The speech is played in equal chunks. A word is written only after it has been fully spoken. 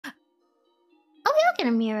in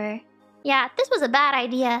a mirror. Yeah, this was a bad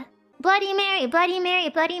idea. Bloody Mary, Bloody Mary,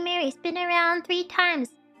 Bloody Mary, spin around 3 times.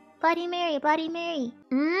 Bloody Mary, Bloody Mary.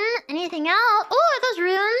 Anything else? Oh, are those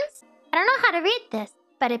runes? I don't know how to read this,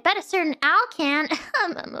 but I bet a certain owl can.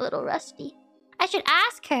 I'm a little rusty. I should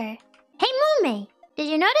ask her. Hey, Mumei, did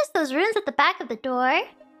you notice those runes at the back of the door?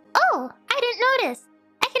 Oh, I didn't notice.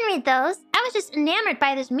 I can read those. I was just enamored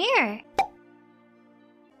by this mirror.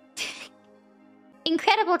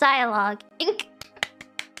 Incredible dialogue.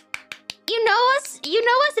 You know us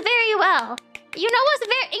very well. You know us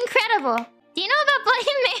very incredible. Do you know about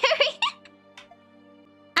Bloody Mary?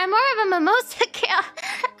 I'm more of a mimosa girl.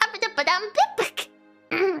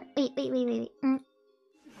 Wait.